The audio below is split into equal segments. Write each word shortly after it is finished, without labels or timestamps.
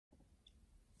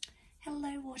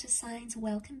Hello water signs,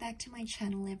 welcome back to my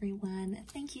channel everyone.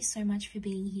 Thank you so much for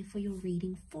being here for your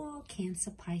reading for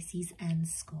Cancer, Pisces and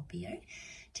Scorpio.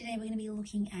 Today we're going to be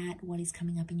looking at what is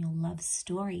coming up in your love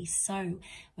story. So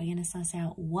we're going to suss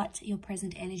out what your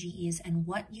present energy is and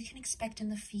what you can expect in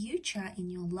the future in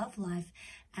your love life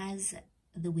as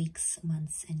the weeks,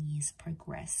 months and years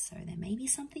progress. So there may be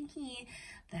something here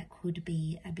that could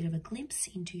be a bit of a glimpse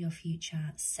into your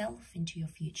future self, into your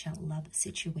future love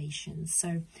situations.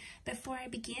 So before I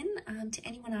begin, to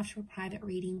anyone after a private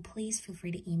reading, please feel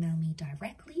free to email me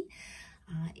directly.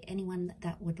 Anyone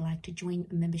that would like to join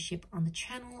a membership on the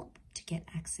channel to get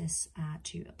access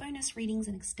to bonus readings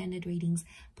and extended readings,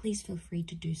 please feel free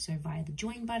to do so via the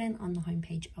join button on the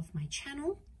homepage of my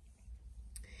channel.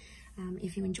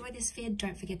 If you enjoy this vid,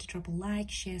 don't forget to drop a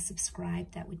like, share,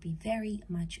 subscribe. That would be very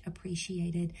much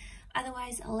appreciated.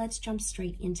 Otherwise, let's jump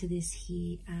straight into this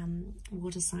here,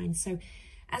 water signs. So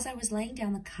as I was laying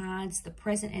down the cards, the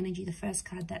present energy, the first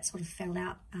card that sort of fell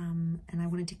out and I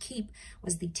wanted to keep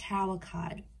was the Tower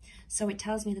card. So it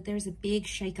tells me that there is a big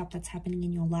shakeup that's happening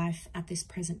in your life at this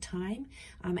present time.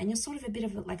 And you're sort of a bit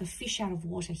of like a fish out of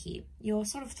water here. You're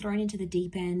sort of thrown into the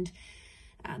deep end.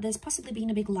 There's possibly been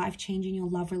a big life change in your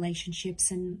love relationships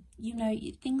and, you know,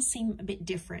 things seem a bit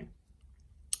different.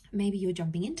 Maybe you're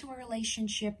jumping into a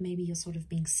relationship, maybe you're sort of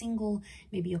being single,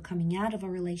 maybe you're coming out of a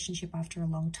relationship after a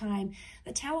long time.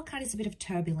 The Tower card is a bit of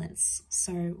turbulence.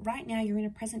 So right now you're in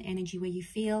a present energy where you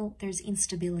feel there's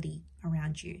instability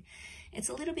around you. It's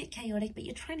a little bit chaotic, but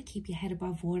you're trying to keep your head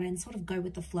above water and sort of go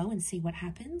with the flow and see what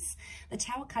happens. The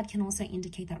Tower card can also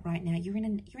indicate that right now you're in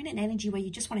an energy where you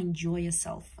just want to enjoy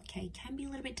yourself, okay? It can be a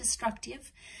little bit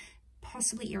destructive,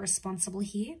 possibly irresponsible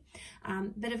here.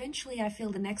 But eventually I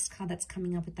feel the next card that's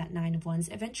coming up with that Nine of Wands,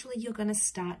 eventually you're going to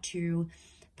start to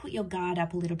put your guard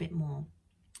up a little bit more.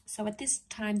 So at this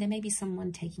time, there may be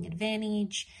someone taking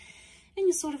advantage, and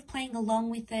you're sort of playing along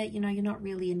with it. You know, you're not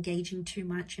really engaging too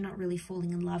much. You're not really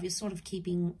falling in love. You're sort of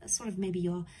keeping maybe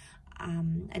you're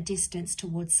a distance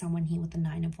towards someone here with the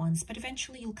Nine of Wands. But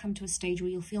eventually you'll come to a stage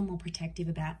where you'll feel more protective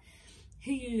about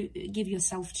who you give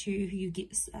yourself to, who you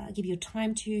give your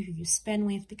time to, who you spend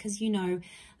with, because you know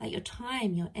that your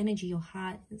time, your energy, your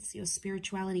heart, your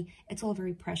spirituality, it's all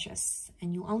very precious.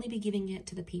 And you'll only be giving it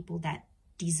to the people that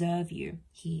deserve you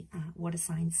here, water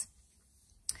signs.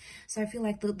 So I feel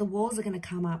like the walls are going to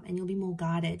come up and you'll be more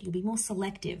guarded. You'll be more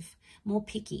selective, more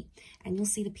picky. And you'll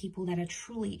see the people that are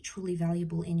truly, truly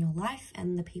valuable in your life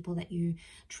and the people that you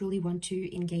truly want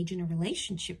to engage in a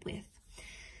relationship with.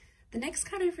 The next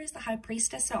card over is the High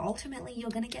Priestess. So ultimately, you're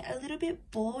going to get a little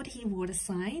bit bored here, water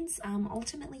signs.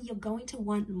 Ultimately, you're going to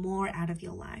want more out of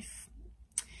your life.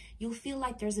 You'll feel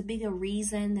like there's a bigger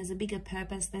reason, there's a bigger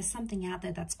purpose, there's something out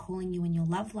there that's calling you in your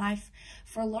love life.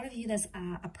 For a lot of you, there's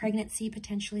a pregnancy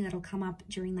potentially that'll come up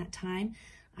during that time,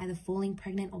 either falling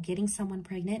pregnant or getting someone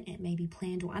pregnant. It may be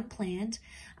planned or unplanned,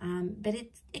 but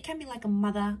it can be like a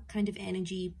mother kind of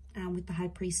energy with the High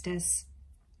Priestess.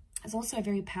 It's also a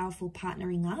very powerful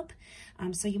partnering up.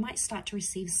 So you might start to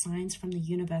receive signs from the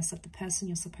universe of the person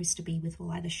you're supposed to be with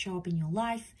will either show up in your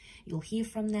life, you'll hear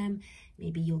from them,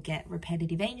 maybe you'll get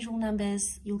repetitive angel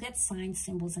numbers, you'll get signs,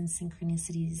 symbols, and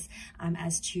synchronicities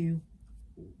as to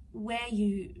where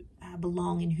you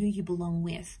belong and who you belong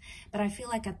with. But I feel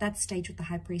like at that stage with the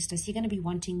High Priestess, you're going to be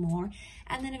wanting more.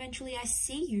 And then eventually I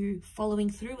see you following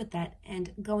through with that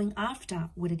and going after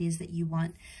what it is that you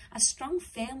want. A strong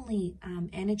family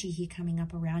energy here coming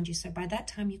up around you. So by that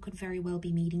time, you could very well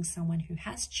be meeting someone who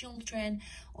has children,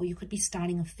 or you could be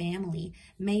starting a family,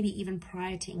 maybe even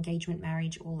prior to engagement,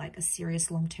 marriage, or like a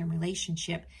serious long-term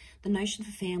relationship. The notion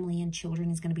for family and children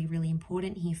is going to be really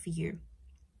important here for you.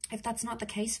 If that's not the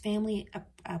case, family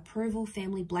approval,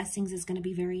 family blessings is going to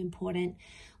be very important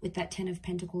with that Ten of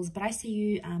Pentacles. But I see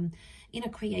you in a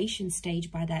creation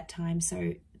stage by that time.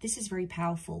 So this is very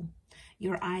powerful.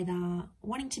 You're either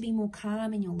wanting to be more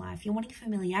calm in your life. You're wanting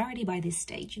familiarity by this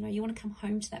stage. You know, you want to come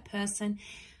home to that person.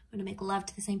 You want to make love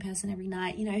to the same person every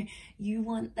night. You know, you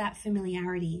want that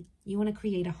familiarity. You want to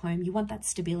create a home. You want that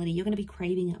stability. You're going to be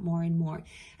craving it more and more.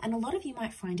 And a lot of you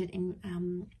might find it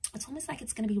in, it's almost like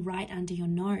it's going to be right under your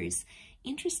nose.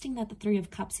 Interesting that the Three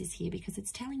of Cups is here, because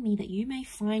it's telling me that you may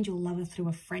find your lover through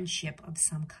a friendship of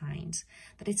some kind.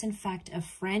 That it's in fact a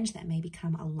friend that may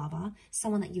become a lover,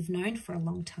 someone that you've known for a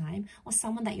long time, or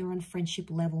someone that you're on friendship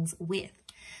levels with.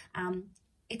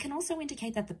 It can also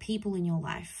indicate that the people in your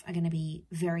life are going to be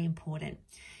very important.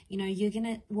 You know, you're going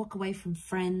to walk away from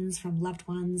friends, from loved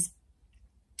ones,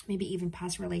 maybe even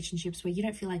past relationships where you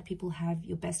don't feel like people have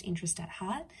your best interest at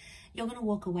heart. you're going to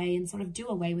walk away and sort of do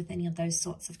away with any of those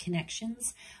sorts of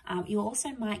connections. You also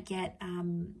might get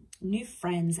new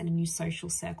friends and a new social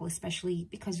circle, especially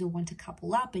because you'll want to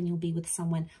couple up and you'll be with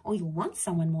someone, or you'll want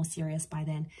someone more serious by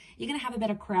then. You're going to have a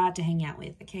better crowd to hang out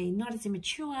with, okay? Not as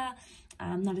immature,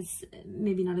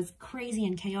 maybe not as crazy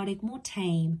and chaotic, more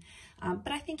tame.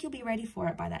 But I think you'll be ready for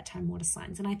it by that time, water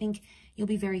signs. And I think you'll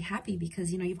be very happy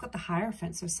because, you know, you've got the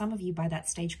Hierophant. So some of you by that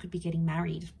stage could be getting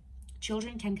married.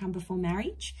 Children can come before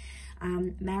marriage.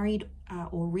 Married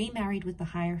or remarried with the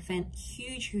Hierophant,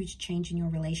 huge change in your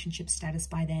relationship status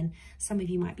by then. Some of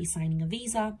you might be signing a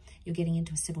visa, you're getting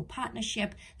into a civil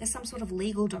partnership, there's some sort of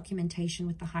legal documentation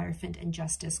with the Hierophant and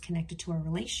Justice connected to a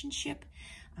relationship.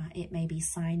 It may be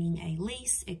signing a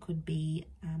lease, it could be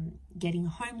getting a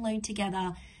home loan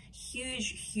together.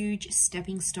 Huge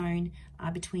stepping stone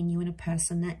between you and a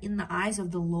person that in the eyes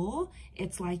of the law,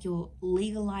 it's like you're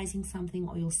legalizing something,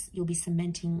 or you'll be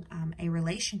cementing a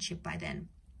relationship by then.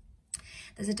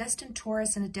 There's a destined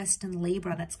Taurus and a destined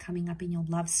Libra that's coming up in your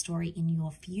love story in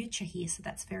your future here. So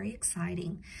that's very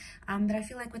exciting. But I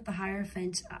feel like with the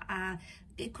Hierophant,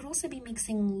 it could also be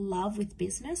mixing love with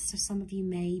business. So some of you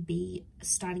may be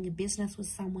starting a business with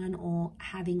someone or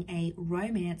having a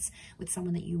romance with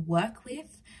someone that you work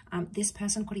with. This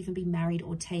person could even be married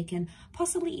or taken,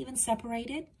 possibly even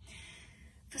separated.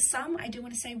 For some, I do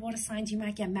want to say water signs, you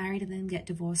might get married and then get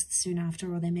divorced soon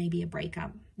after, or there may be a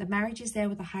breakup. The marriage is there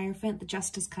with the Hierophant. The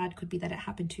Justice card could be that it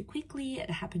happened too quickly, it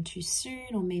happened too soon,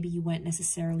 or maybe you weren't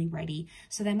necessarily ready.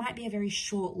 So there might be a very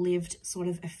short-lived sort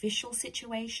of official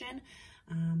situation,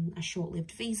 a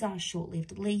short-lived visa, a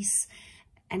short-lived lease.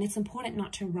 And it's important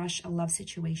not to rush a love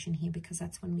situation here, because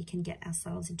that's when we can get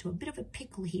ourselves into a bit of a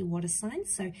pickle here, water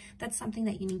signs. So that's something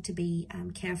that you need to be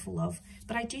careful of.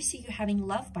 But I do see you having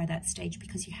love by that stage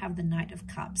because you have the Knight of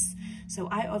Cups. So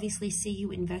I obviously see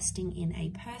you investing in a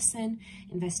person,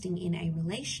 investing in a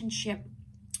relationship,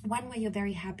 one where you're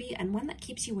very happy and one that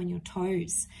keeps you on your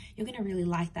toes. You're going to really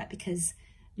like that because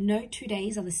no 2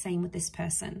 days are the same with this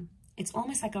person. It's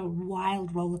almost like a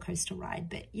wild roller coaster ride,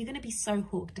 but you're going to be so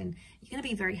hooked and you're going to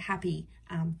be very happy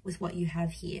with what you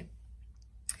have here.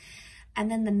 And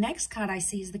then the next card I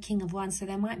see is the King of Wands. So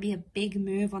there might be a big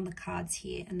move on the cards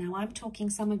here. And now I'm talking,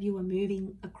 some of you are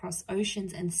moving across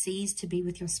oceans and seas to be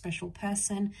with your special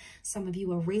person. Some of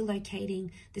you are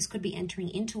relocating. This could be entering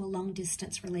into a long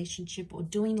distance relationship or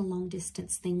doing the long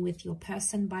distance thing with your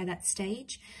person by that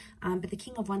stage. But the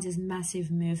King of Wands is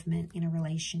massive movement in a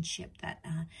relationship that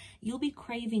you'll be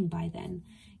craving by then.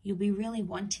 You'll be really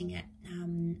wanting it.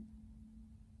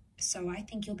 So I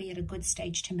think you'll be at a good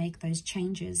stage to make those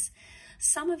changes.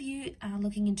 Some of you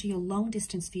looking into your long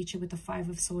distance future with the Five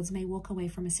of Swords may walk away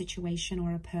from a situation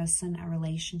or a person, a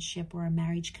relationship or a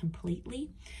marriage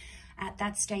completely. At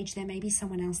that stage, there may be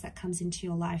someone else that comes into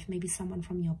your life, maybe someone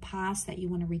from your past that you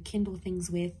want to rekindle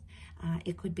things with.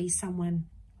 It could be someone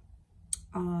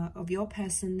of your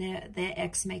person, their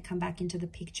ex may come back into the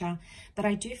picture. But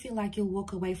I do feel like you'll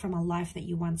walk away from a life that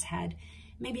you once had.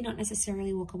 Maybe not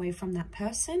necessarily walk away from that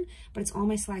person, but it's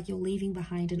almost like you're leaving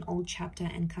behind an old chapter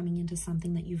and coming into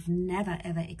something that you've never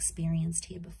ever experienced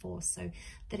here before. So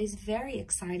that is very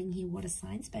exciting here, water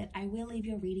signs, but I will leave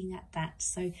your reading at that.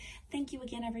 So thank you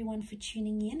again, everyone, for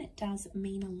tuning in. It does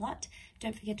mean a lot.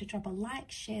 Don't forget to drop a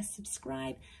like, share,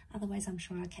 subscribe. Otherwise, I'm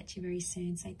sure I'll catch you very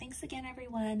soon. So thanks again,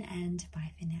 everyone, and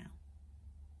bye for now.